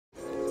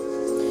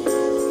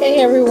Hey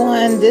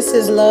everyone, this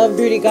is Love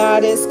Beauty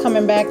Goddess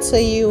coming back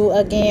to you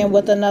again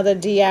with another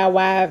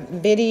DIY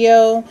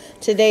video.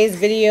 Today's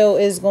video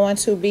is going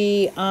to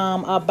be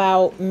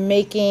about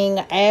making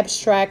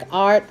abstract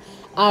art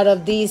out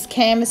of these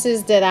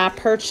canvases that I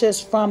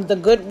purchased from the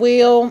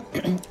Goodwill.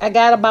 I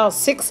got about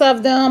 6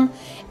 of them,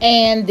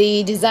 and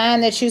the design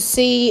that you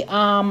see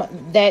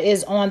that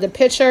is on the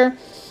picture,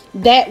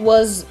 that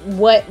was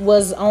what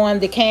was on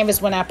the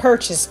canvas when I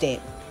purchased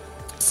it.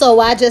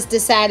 So I just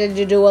decided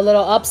to do a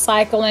little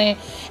upcycling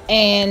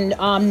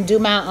and do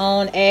my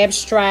own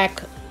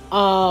abstract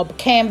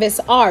canvas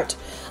art.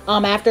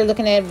 After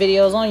looking at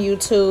videos on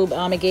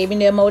YouTube, it gave me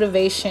the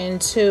motivation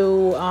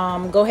to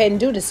go ahead and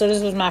do this. So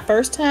this was my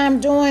first time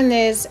doing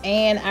this,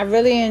 and I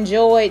really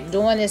enjoyed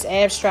doing this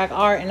abstract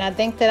art. And I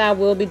think that I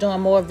will be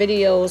doing more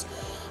videos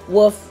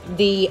with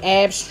the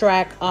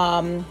abstract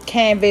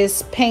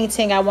canvas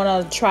painting. I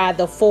want to try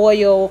the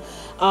foil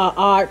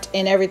art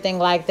and everything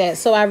like that.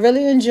 So I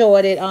really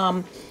enjoyed it.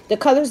 The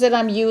colors that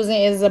I'm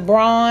using is a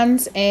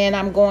bronze, and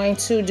I'm going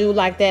to do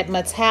like that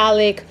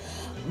metallic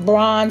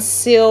bronze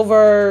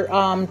silver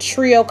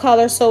trio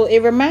color. So it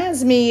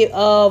reminds me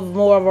of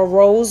more of a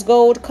rose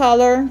gold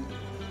color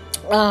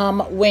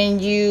when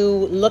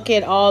you look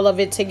at all of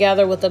it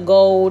together with the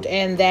gold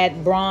and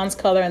that bronze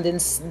color and then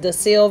the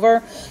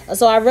silver.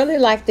 So I really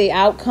like the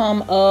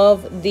outcome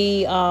of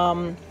the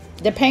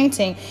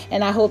painting,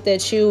 and I hope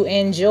that you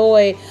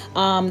enjoy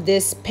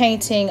this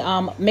painting.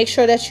 Make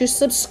sure that you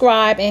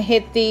subscribe and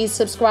hit the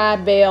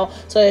subscribe bell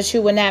so that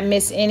you will not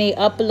miss any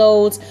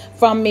uploads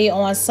from me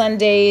on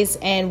Sundays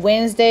and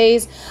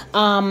Wednesdays.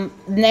 Now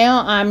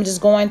I'm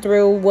just going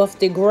through with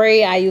the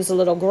gray. I use a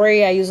little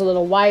gray, I use a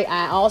little white.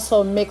 I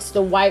also mix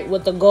the white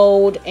with the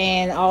gold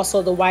and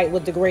also the white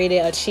with the gray to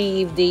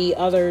achieve the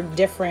other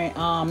different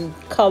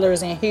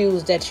colors and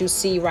hues that you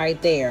see right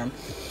there.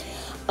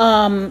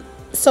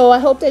 So I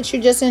hope that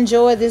you just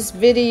enjoy this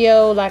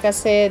video. Like I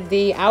said,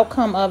 the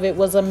outcome of it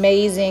was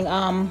amazing.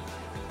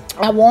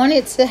 I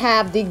wanted to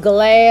have the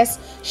glass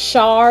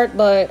shard,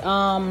 but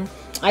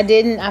I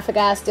didn't. I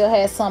forgot I still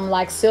had some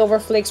like silver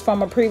flicks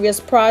from a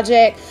previous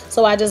project.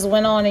 So I just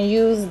went on and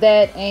used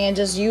that and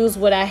just used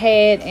what I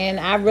had, and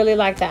I really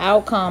like the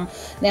outcome.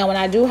 Now when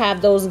I do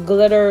have those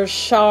glitter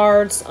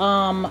shards,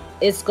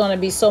 it's going to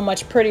be so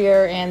much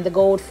prettier, and the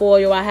gold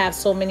foil, I have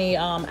so many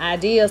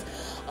ideas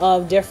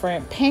of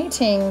different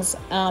paintings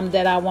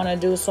that I want to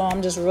do. So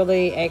I'm just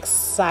really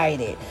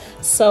excited.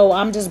 So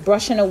I'm just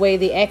brushing away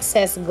the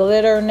excess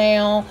glitter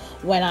now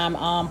when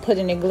I'm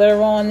putting the glitter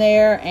on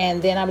there,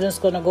 and then I'm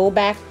just going to go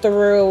back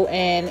through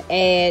and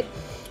add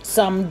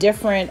some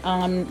different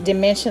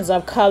dimensions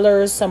of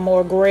colors, some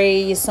more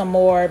grays, some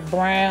more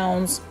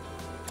browns,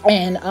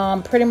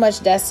 and pretty much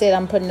that's it.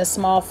 I'm putting the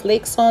small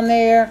flakes on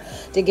there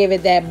to give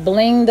it that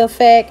blinged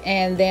effect,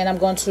 and then I'm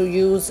going to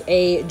use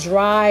a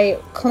dry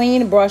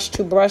clean brush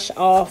to brush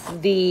off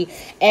the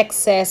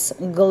excess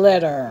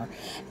glitter.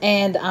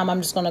 And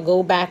I'm just going to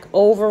go back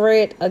over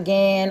it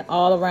again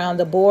all around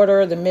the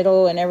border, the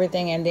middle, and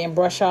everything, and then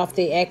brush off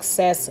the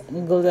excess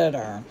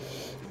glitter.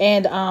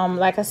 And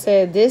like I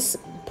said, this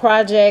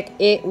project,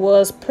 it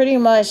was pretty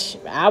much,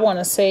 I want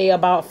to say,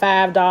 about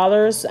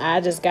 $5.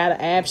 I just got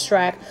an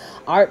abstract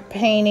art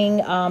painting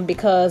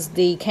because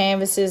the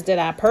canvases that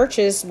I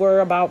purchased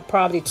were about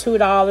probably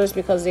 $2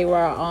 because they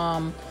were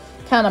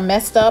kind of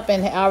messed up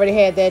and already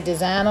had that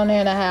design on there.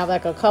 And I have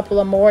like a couple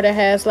of more that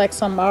has like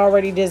some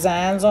already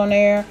designs on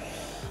there,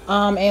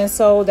 and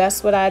so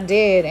that's what I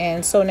did.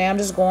 And so now I'm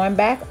just going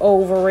back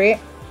over it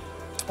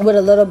with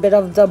a little bit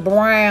of the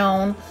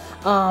brown,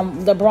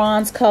 the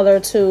bronze color,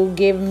 to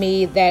give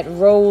me that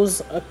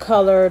rose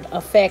colored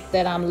effect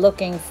that I'm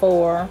looking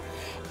for.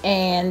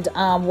 And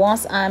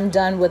once I'm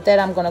done with that,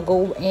 I'm gonna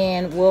go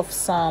in with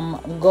some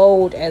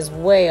gold as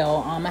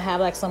well. I have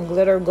like some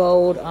glitter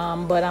gold,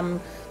 but I'm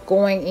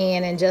going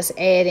in and just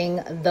adding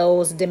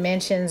those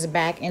dimensions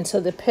back into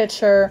the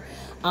picture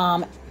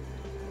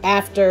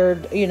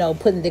after, you know,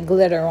 putting the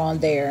glitter on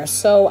there.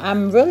 So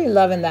I'm really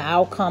loving the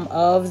outcome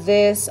of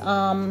this.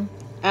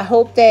 I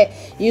hope that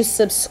you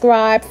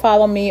subscribe,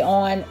 follow me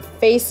on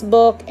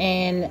Facebook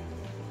and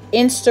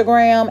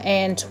Instagram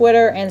and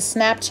Twitter and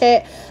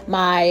Snapchat.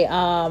 My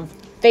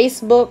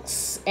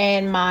Facebooks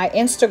and my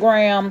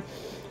Instagram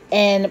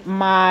and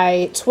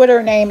my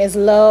Twitter name is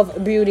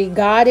Love Beauty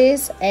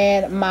Goddess,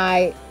 and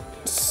my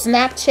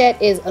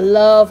Snapchat is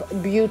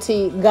Love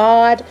Beauty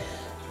God,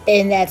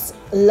 and that's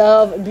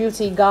Love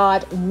Beauty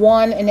God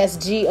 1, and that's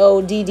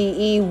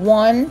GODDE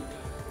 1.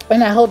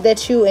 And I hope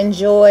that you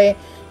enjoy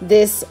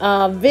this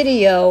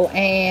video.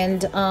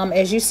 And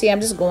as you see,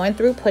 I'm just going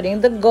through putting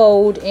the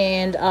gold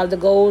and the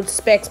gold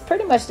specks.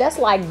 Pretty much that's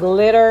like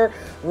glitter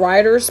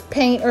writer's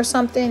paint or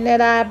something that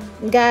I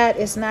got.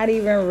 It's not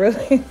even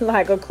really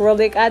like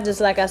acrylic. I just,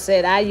 like I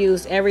said, I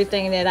used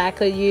everything that I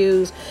could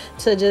use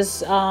to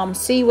just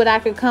see what I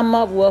could come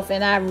up with,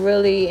 and I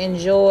really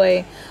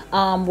enjoy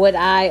what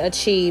I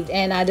achieved.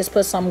 And I just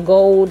put some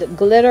gold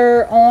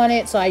glitter on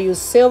it. So I use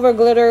silver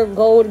glitter,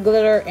 gold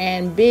glitter,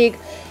 and big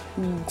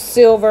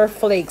silver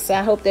flakes.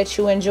 I hope that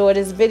you enjoy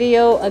this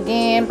video.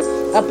 Again,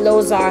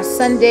 Uploads are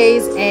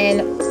Sundays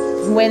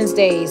and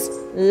Wednesdays.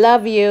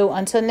 Love you.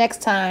 Until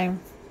next time.